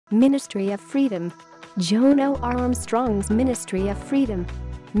Ministry of Freedom. Jono Armstrong's Ministry of Freedom.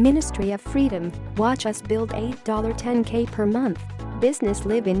 Ministry of Freedom. Watch us build $8.10K per month business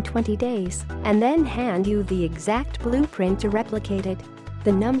live in 20 days and then hand you the exact blueprint to replicate it.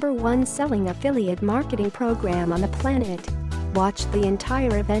 The #1 selling affiliate marketing program on the planet. Watch the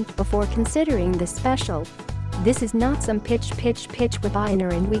entire event before considering the special. This is not some pitch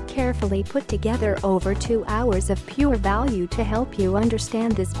webinar, and we carefully put together over 2 hours of pure value to help you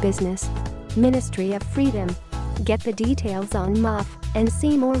understand this business. Ministry of Freedom. Get the details on MUF and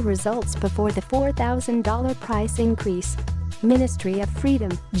see more results before the $4,000 price increase. Ministry of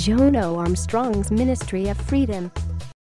Freedom. Jono Armstrong's Ministry of Freedom.